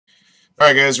All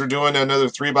right, guys, we're doing another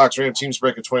 3-box random teams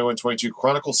break of 21-22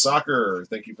 Chronicles Soccer.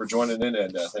 Thank you for joining in,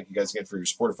 and thank you guys again for your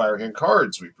support of Firehand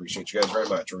Cards. We appreciate you guys very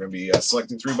much. We're going to be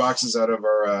selecting 3 boxes out of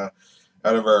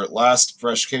our last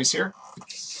fresh case here.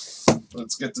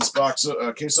 Let's get this box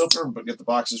case open, but get the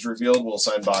boxes revealed. We'll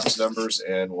assign box numbers,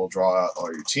 and we'll draw out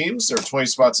all your teams. There are 20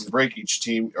 spots in the break. Each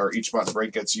spot in the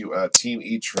break gets you a team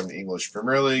each from the English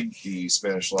Premier League, the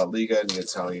Spanish La Liga, and the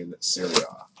Italian Serie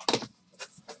A.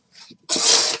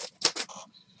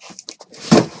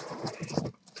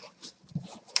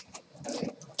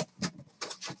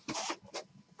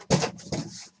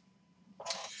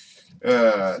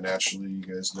 Naturally, you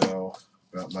guys know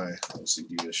about my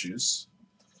OCD issues.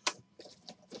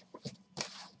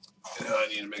 And I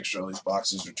need to make sure all these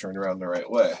boxes are turned around the right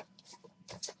way.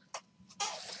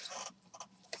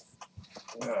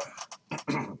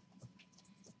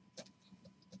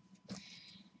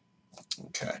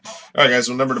 Okay. All right, guys,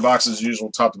 we'll number the boxes as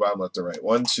usual, top to bottom, left to right.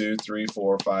 1, 2, 3,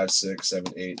 4, 5, 6,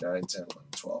 7, 8, 9, 10, 11,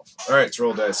 12. All right, let's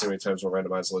roll dice. See how many times we'll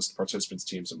randomize the list of participants,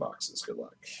 teams, and boxes. Good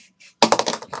luck.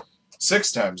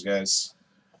 6 times, guys.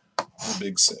 The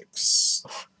big 6.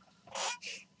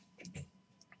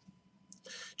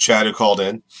 Chad who called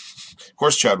in. Of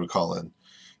course Chad would call in.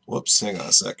 Whoops, hang on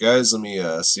a sec, guys. Let me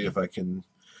see if I can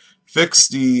fix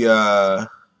the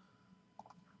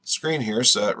screen here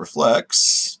so it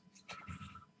reflects.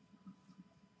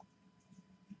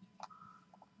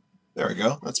 There we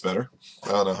go. That's better. I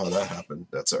don't know how that happened.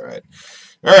 That's all right.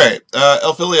 All right.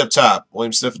 El Philly up top.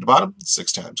 William Stiff at the bottom.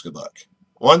 6 times. Good luck.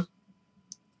 1,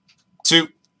 2,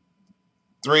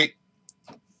 3.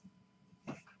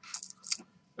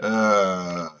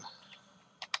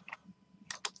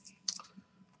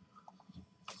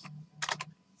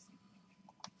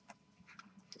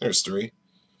 There's 3,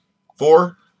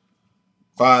 4,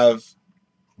 5,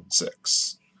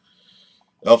 6.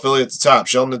 El Philly at the top.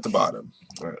 Sheldon at the bottom.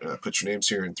 All right, put your names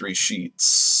here in 3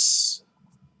 sheets.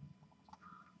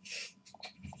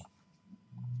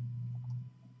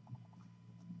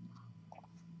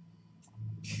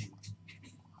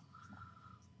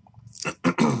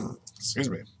 Excuse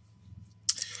me.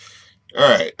 All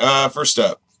right, first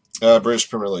up, British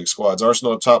Premier League squads.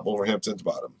 Arsenal up top, Wolverhampton at the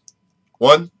bottom.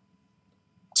 1,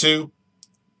 2,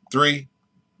 3,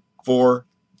 4,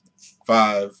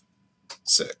 5,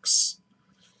 6.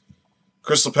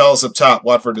 Crystal Palace up top,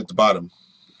 Watford at the bottom.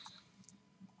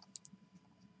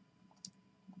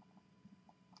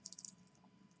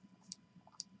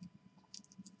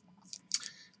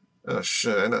 Oh,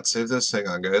 should I not save this? Hang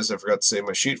on, guys. I forgot to save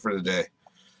my sheet for today.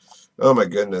 Oh, my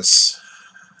goodness.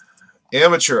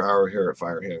 Amateur hour here at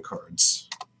Firehand Cards.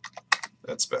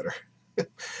 That's better. All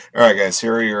right, guys.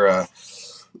 Here are your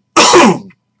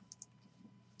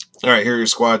here are your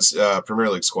squads, Premier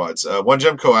League squads. 1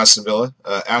 Gemco, Aston Villa.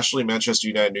 Ashley, Manchester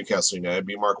United, Newcastle United.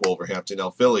 B. Mark, Wolverhampton. El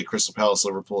Philly, Crystal Palace,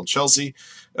 Liverpool, and Chelsea.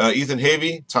 Ethan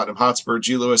Havey, Tottenham Hotspur.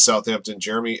 G. Lewis, Southampton.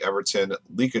 Jeremy, Everton.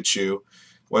 Likachu,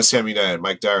 West Ham United.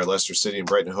 Mike Dyer, Leicester City, and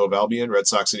Brighton Hove Albion. Red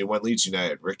Sox 81, Leeds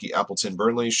United. Ricky Appleton,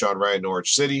 Burnley. Sean Ryan,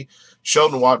 Norwich City.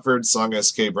 Sheldon, Watford. Song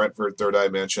SK, Brentford. Third Eye,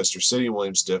 Manchester City.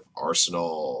 William Stiff,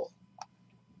 Arsenal.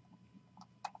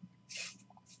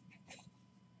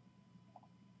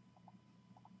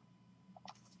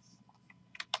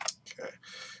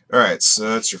 All right,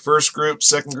 so that's your first group.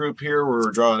 Second group here, we're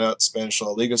drawing out Spanish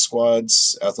La Liga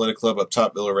squads. Athletic Club up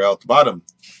top, Villarreal at the bottom.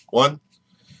 1,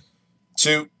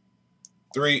 2,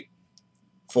 3,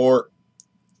 4,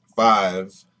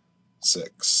 5,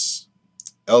 6.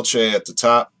 Elche at the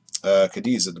top,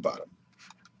 Cadiz at the bottom.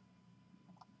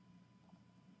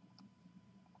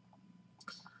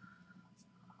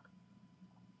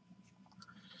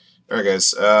 All right,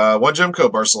 guys. 1 Gemco,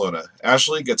 Barcelona.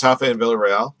 Ashley, Getafe, and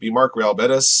Villarreal. B. Mark, Real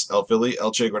Betis. El Philly,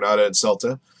 Elche, Granada, and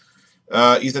Celta.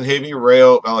 Ethan Havey,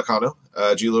 Rayo Vallecano.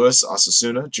 G. Lewis,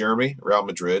 Osasuna. Jeremy, Real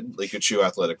Madrid. Likachu,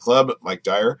 Athletic Club. Mike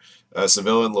Dyer,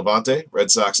 Sevilla and Levante. Red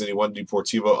Sox, 81,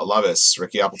 Deportivo Alaves.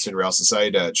 Ricky Appleton, Real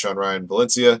Sociedad. Sean Ryan,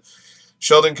 Valencia.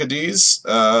 Sheldon, Cadiz.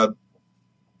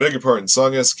 Beg your pardon,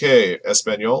 Song SK,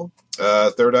 Espanyol.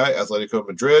 Third Eye, Atletico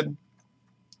Madrid.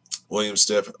 William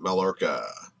Stiff, Mallorca.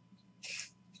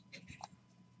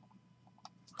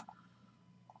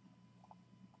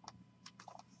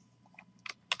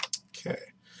 Okay.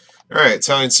 All right,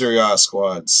 Italian Serie A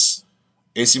squads.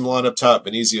 AC Milan up top,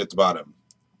 Venezia at the bottom.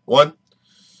 1,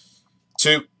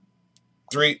 2,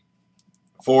 3,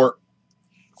 4,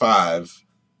 5,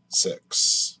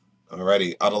 6.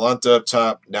 Alrighty, Atalanta up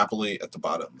top, Napoli at the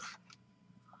bottom.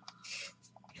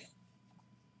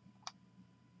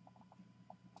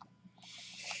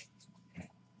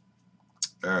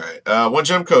 All right, 1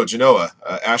 Gemco, Genoa,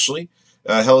 Ashley,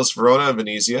 Hellas Verona,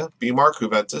 Venezia. B-Mark,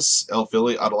 Juventus. El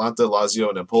Fili, Atalanta, Lazio,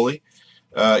 and Empoli.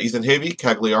 Ethan Havey,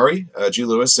 Cagliari. G.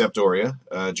 Lewis, Sampdoria.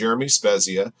 Jeremy,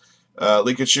 Spezia.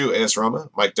 Likachu, AS Roma.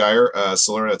 Mike Dyer,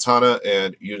 Salernitana,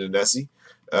 and Udinese.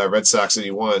 Red Sox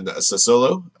 81,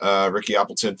 Sassuolo. Ricky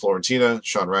Appleton, Florentina.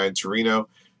 Sean Ryan, Torino.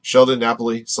 Sheldon,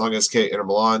 Napoli. Song SK, Inter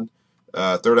Milan.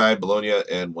 Third Eye, Bologna,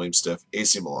 and William Stiff,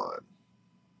 AC Milan.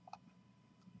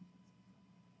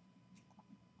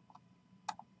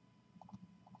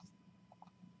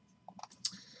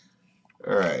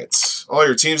 All right. All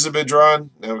your teams have been drawn.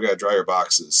 Now we got to draw your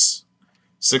boxes.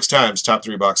 6 times, top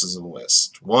 3 boxes in the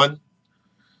list. 1,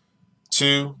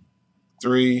 2,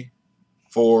 3,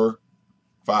 4,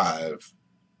 5,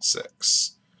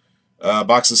 6.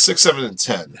 Boxes 6, 7, and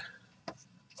 10.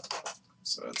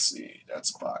 So let's see.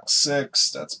 That's box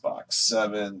 6. That's box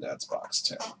 7. That's box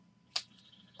 10.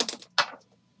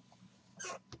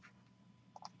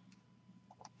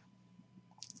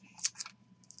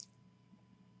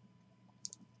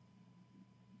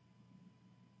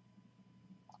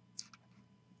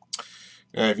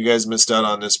 All right, if you guys missed out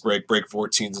on this break, break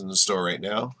 14's in the store right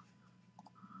now.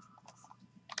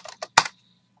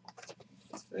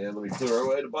 And let me clear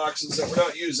away the boxes that we're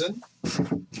not using,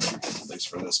 at least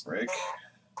for this break.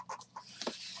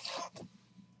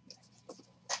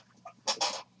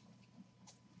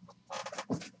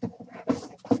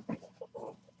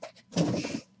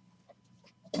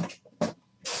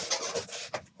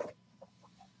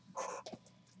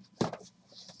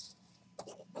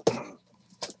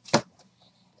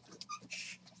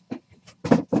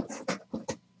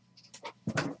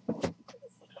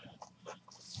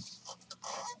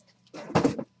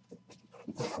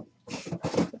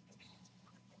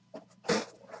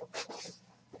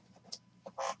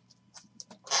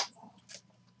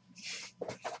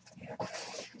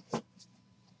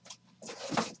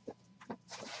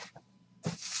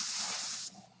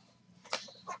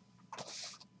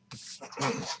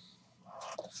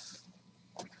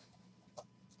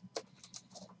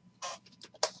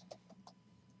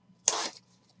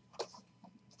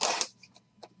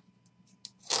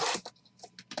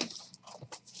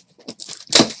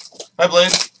 Hi,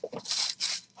 Blade.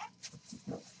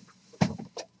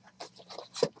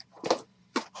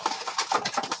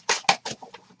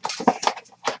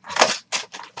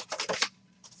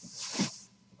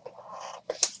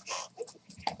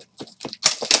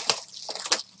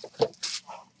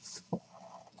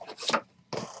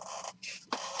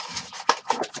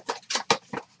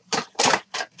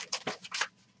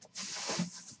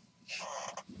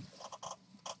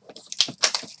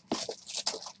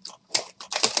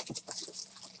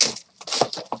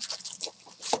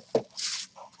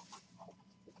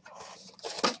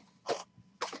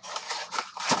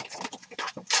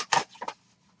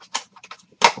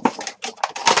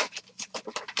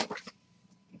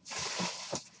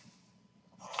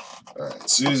 All right,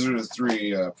 so these are the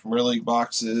 3 Premier League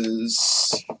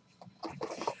boxes,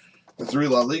 the 3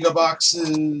 La Liga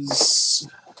boxes,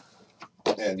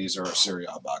 and these are our Serie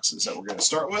A boxes that we're going to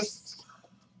start with.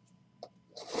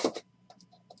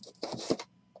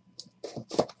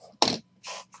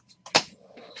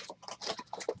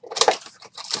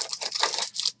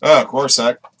 Oh,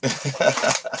 Corsac.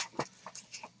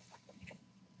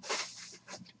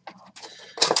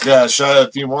 Yeah, shot at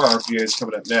a few more RPAs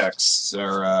coming up next.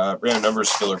 Our random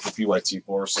numbers filler for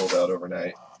PYT4 sold out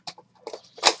overnight.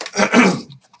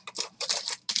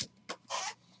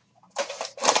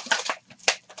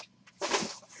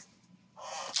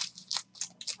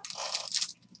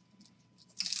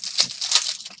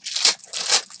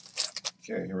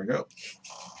 Okay, here we go.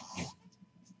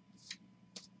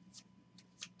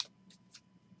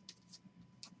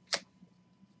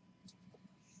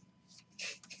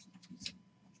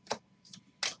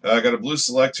 I got a blue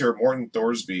select here, Morton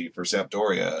Thorsby for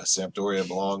Sampdoria. Sampdoria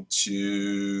belong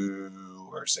to...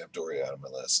 Where's Sampdoria out of my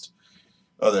list?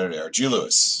 Oh, there they are. G.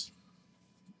 Lewis.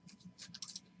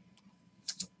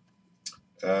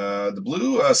 The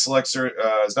blue selects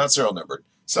is not serial numbered.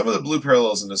 Some of the blue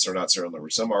parallels in this are not serial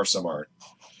numbered. Some are, some aren't.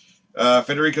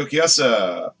 Federico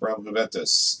Chiesa from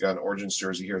Juventus. Got an Origins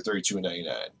jersey here,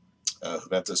 $32.99.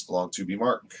 Juventus belong to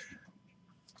B-Mark.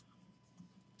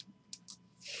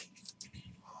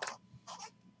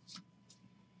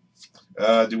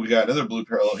 We got another blue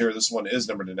parallel here. This one is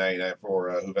numbered to 99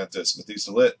 for Juventus.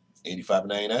 Matthijs Lit,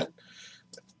 $85.99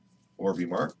 for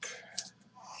B-Mark.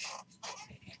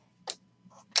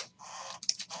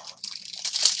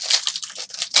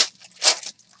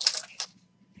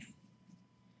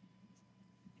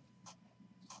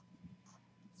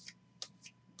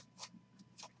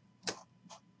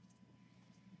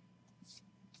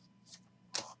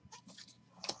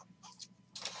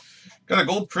 Got a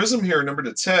gold prism here, number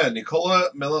to 10,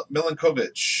 Nikola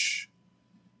Milankovic.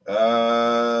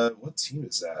 What team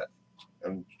is that?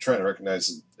 I'm trying to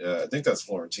recognize. I think that's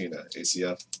Florentina,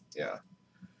 ACF. Yeah.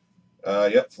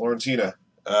 Yep, Florentina.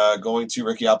 Going to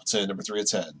Ricky Appleton, number 3 of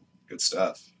 10. Good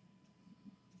stuff.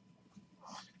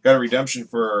 Got a redemption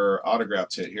for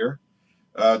autographed hit here.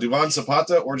 Duvan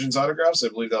Zapata, Origins autographs. I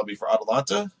believe that'll be for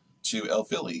Atalanta to El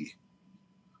Philly.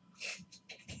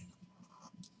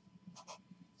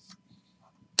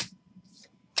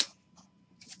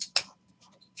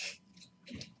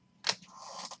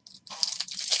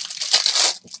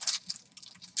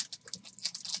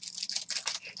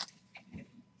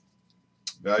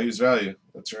 Value is value.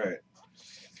 That's right.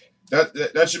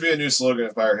 That should be a new slogan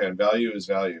at Firehand. Value is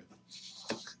value.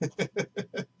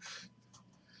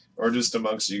 Or just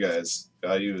amongst you guys.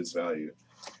 Value is value.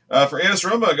 For AS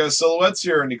Roma, I got silhouettes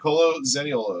here. Nicolo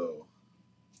Zaniolo.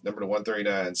 Number to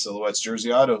 139. Silhouettes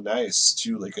jersey auto. Nice.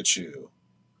 To Likachu.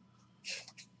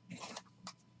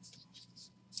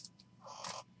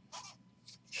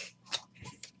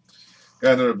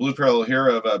 Got another blue parallel here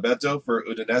of Beto for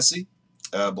Udinese.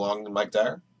 Belonging to Mike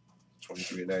Dyer.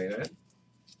 $23.99.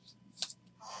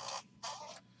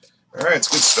 All right, it's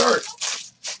a good start.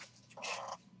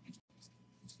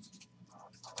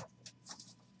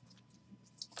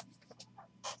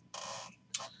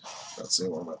 Let's see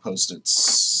one of my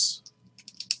Post-its.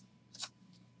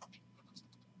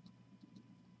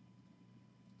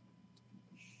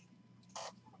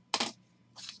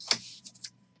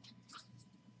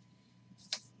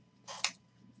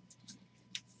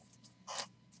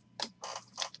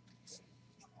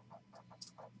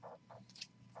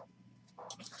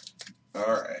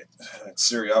 All right,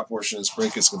 Serie A portion of this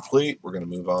break is complete. We're going to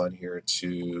move on here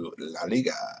to La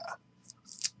Liga.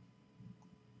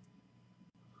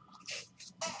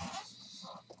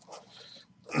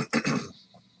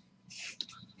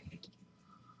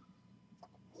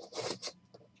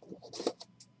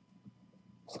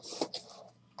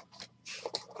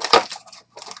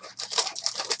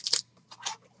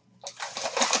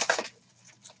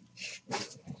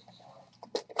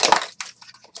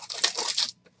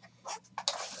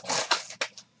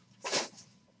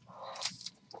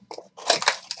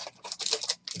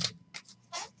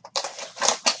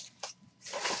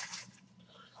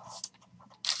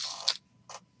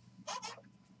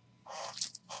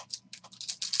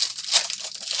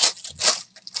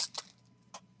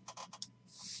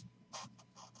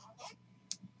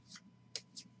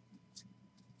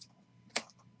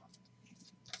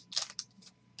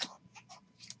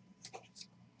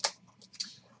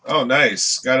 Oh,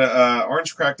 nice. Got a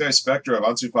orange cracked ice Spectra of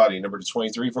Ansu Fati, number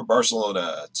 23 for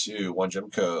Barcelona to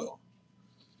 1Gemco.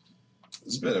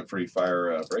 This has been a pretty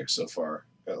fire break so far.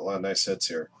 Got a lot of nice hits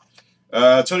here.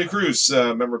 Tony Cruz,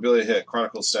 memorabilia hit,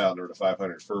 Chronicles style, number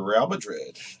 500 for Real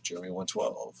Madrid, Jeremy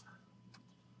 112.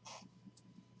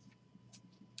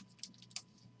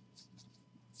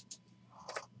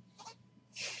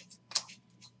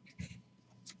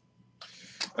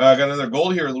 Got another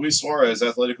gold here, Luis Suarez,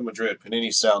 Atletico Madrid,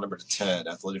 Panini style, number 10,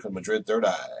 Atletico Madrid, third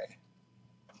eye.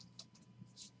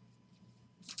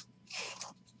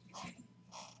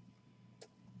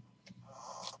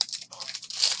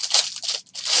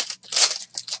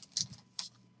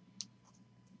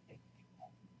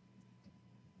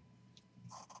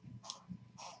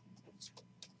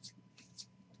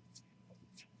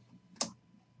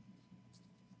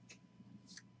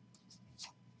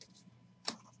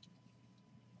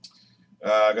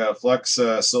 I got a flex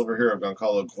silver here of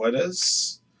Goncalo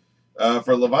Guedes.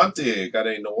 For Levante, got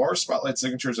a Noir Spotlight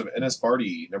Signatures of Enes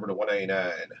Barty, number to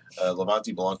 199.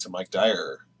 Levante belonged to Mike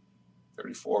Dyer,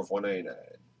 34 of 199.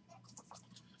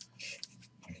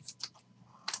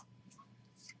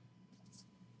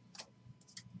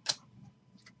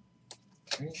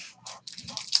 Okay.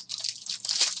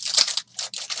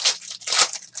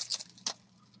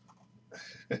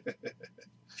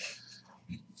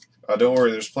 Don't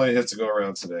worry, there's plenty of hits to go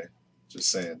around today.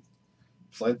 Just saying.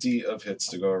 Plenty of hits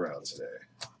to go around today.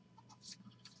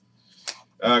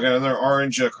 Got another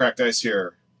orange cracked ice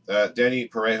here. Danny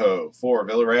Parejo for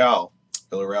Villarreal.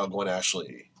 Villarreal going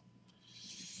Ashley.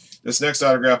 This next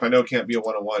autograph I know can't be a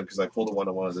 101 because I pulled a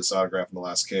 101 of this autograph in the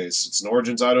last case. It's an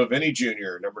Origins auto of Vinny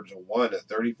Jr., number to 1 at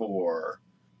 34.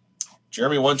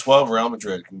 Jeremy 112, Real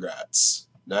Madrid. Congrats.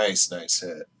 Nice, nice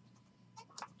hit.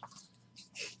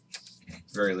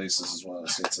 Very least, this is one of the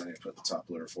seats I need to put the top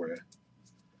loader for you.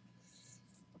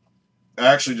 I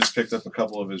actually just picked up a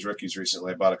couple of his rookies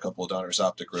recently. I bought a couple of Donner's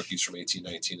Optic rookies from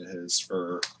 1819 of his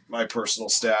for my personal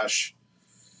stash.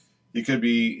 He could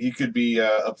be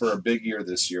up for a big year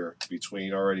this year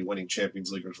between already winning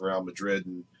Champions League with Real Madrid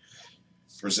and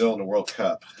Brazil in the World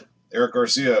Cup. Eric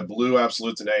Garcia, blue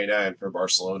absolute to 99 for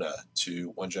Barcelona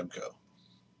to 1 Gemco.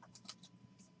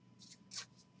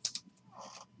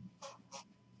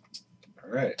 All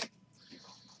right.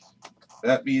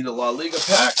 That be the La Liga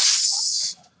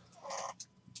packs.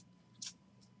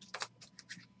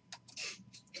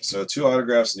 So 2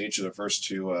 autographs in each of the first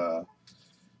 2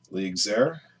 leagues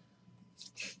there.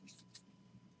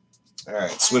 All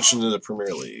right, switching to the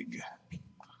Premier League.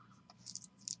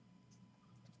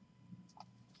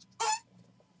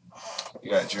 You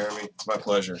got it, Jeremy. It's my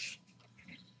pleasure.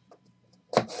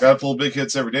 Got to pull big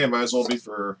hits every day. Might as well be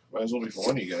for one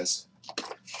of you guys.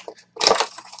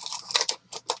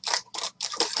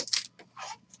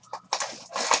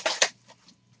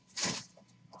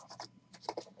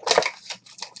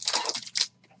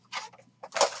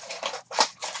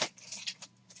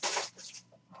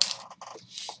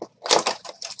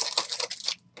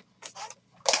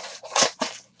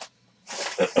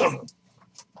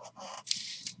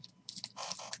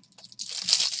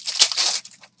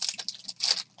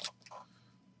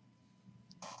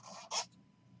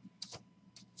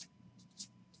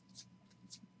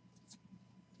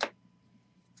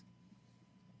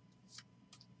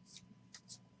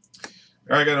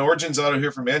 All right, got an Origins auto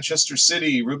here for Manchester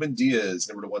City. Ruben Diaz,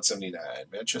 number to 179.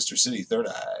 Manchester City, third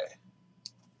eye.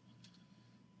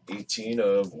 18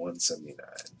 of 179.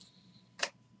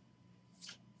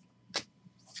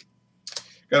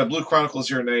 Got a blue Chronicles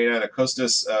here in 99.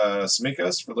 Kostas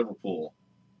Tsimikas for Liverpool.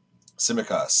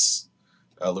 Tsimikas.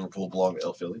 Liverpool belong to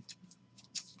El Philly.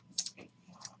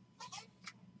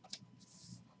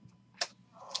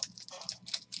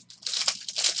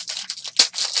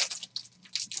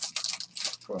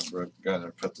 Come on, bro.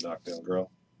 Gotta put the knockdown,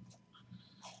 girl.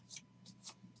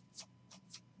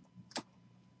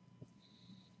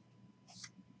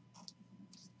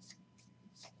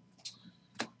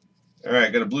 All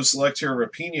right, got a blue select here,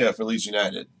 Rapinha for Leeds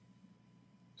United.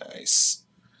 Nice.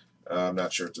 I'm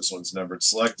not sure if this one's numbered.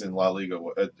 Select in La Liga.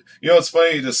 You know, it's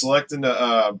funny. The select in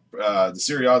the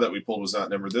Serie A that we pulled was not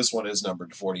numbered. This one is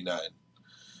numbered to 49.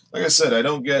 Like I said, I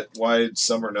don't get why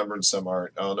some are numbered and some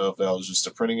aren't. I don't know if that was just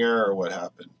a printing error or what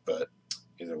happened, but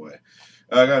either way.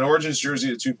 I got an Origins jersey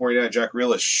to 249, Jack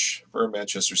Grealish for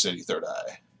Manchester City, third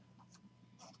eye.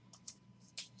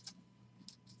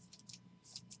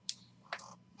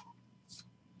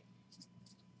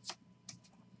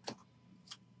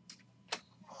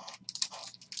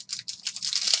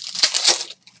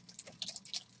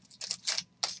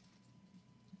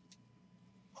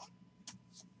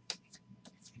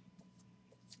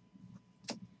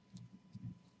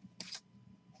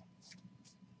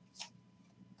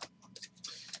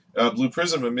 Blue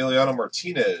Prism, Emiliano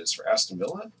Martinez for Aston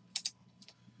Villa.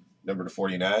 Number to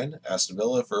 49, Aston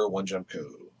Villa for 1 Gemco.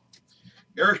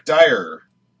 Eric Dyer,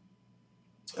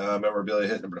 memorabilia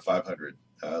hit number to 500.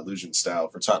 Illusion style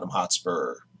for Tottenham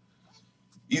Hotspur.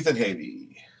 Ethan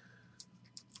Havey.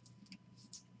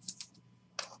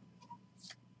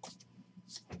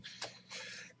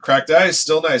 Cracked Ice,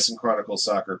 still nice in Chronicles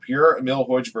Soccer. Pierre-Emile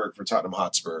Højbjerg for Tottenham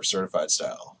Hotspur, certified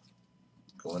style.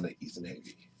 Going to Ethan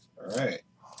Havey. All right.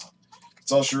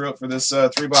 That's all she wrote for this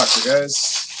 3-boxer,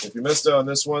 guys. If you missed out on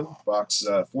this one, box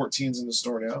 14's in the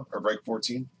store now, or break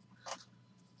 14.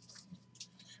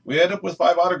 We end up with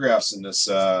 5 autographs in this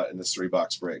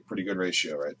 3-box break. Pretty good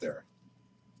ratio right there.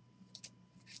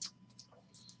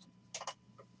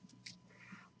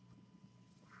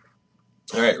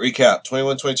 All right, recap.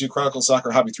 21-22 Chronicles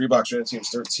Soccer Hobby 3-box Random Teams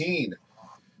 13.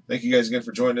 Thank you guys again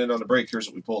for joining in on the break. Here's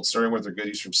what we pulled, starting with our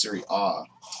goodies from Serie A.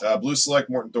 Blue Select,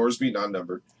 Morton Thorsby,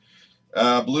 non-numbered.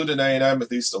 Blue to 99,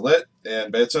 Matthijs de Ligt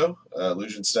and Beto,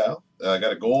 Illusion style.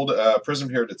 Got a gold prism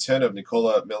here to 10 of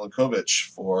Nikola Milinkovic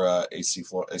for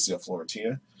ACL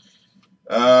Florentina.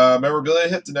 Memorabilia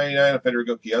hit to 99 of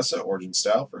Federico Chiesa, Origin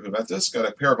style for Juventus. Got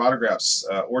a pair of autographs,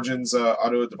 Origins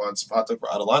auto Devon Zapata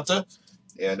for Atalanta,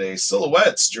 and a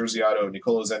Silhouettes jersey auto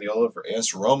Nicolo Zaniolo for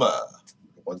AS Roma,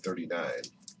 139.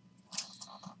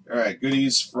 All right,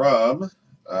 goodies from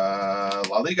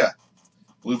La Liga.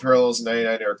 Blue Parallels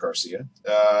 99, Eric Garcia.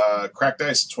 Cracked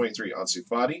Ice 23, Ansu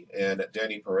Fati and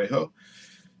Danny Parejo.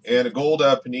 And a gold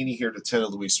Panini here to 10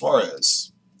 of Luis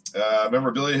Suarez.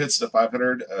 Memorabilia hits to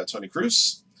 500, Tony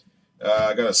Cruz.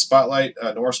 Got a Spotlight,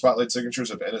 Noir Spotlight signatures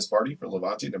of Enes Bardi for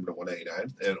Levante, number to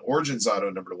 189. And Origins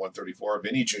auto, number to 134,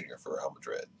 Vinny Jr. for Real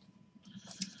Madrid.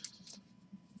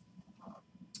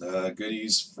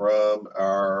 Goodies from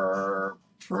our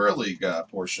Premier League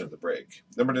portion of the break.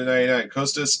 Number to 99,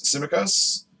 Kostas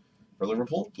Tsimikas for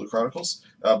Liverpool, Blue Chronicles.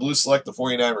 Blue Select to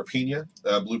 49, Rapinha.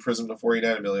 Blue Prism to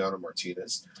 49, Emiliano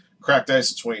Martinez. Cracked Ice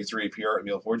to 23,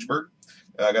 Pierre-Emile Højbjerg.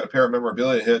 I got a pair of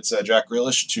memorabilia hits, Jack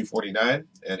Grealish, 249,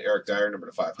 and Eric Dyer, number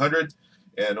to 500,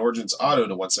 and Origins Auto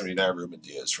to 179, Ruben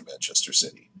Diaz from Manchester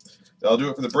City. That'll do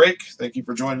it for the break. Thank you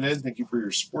for joining in. Thank you for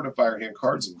your support of Firehand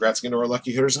Cards, and congrats again to our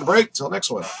lucky hitters in the break. Till next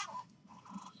one.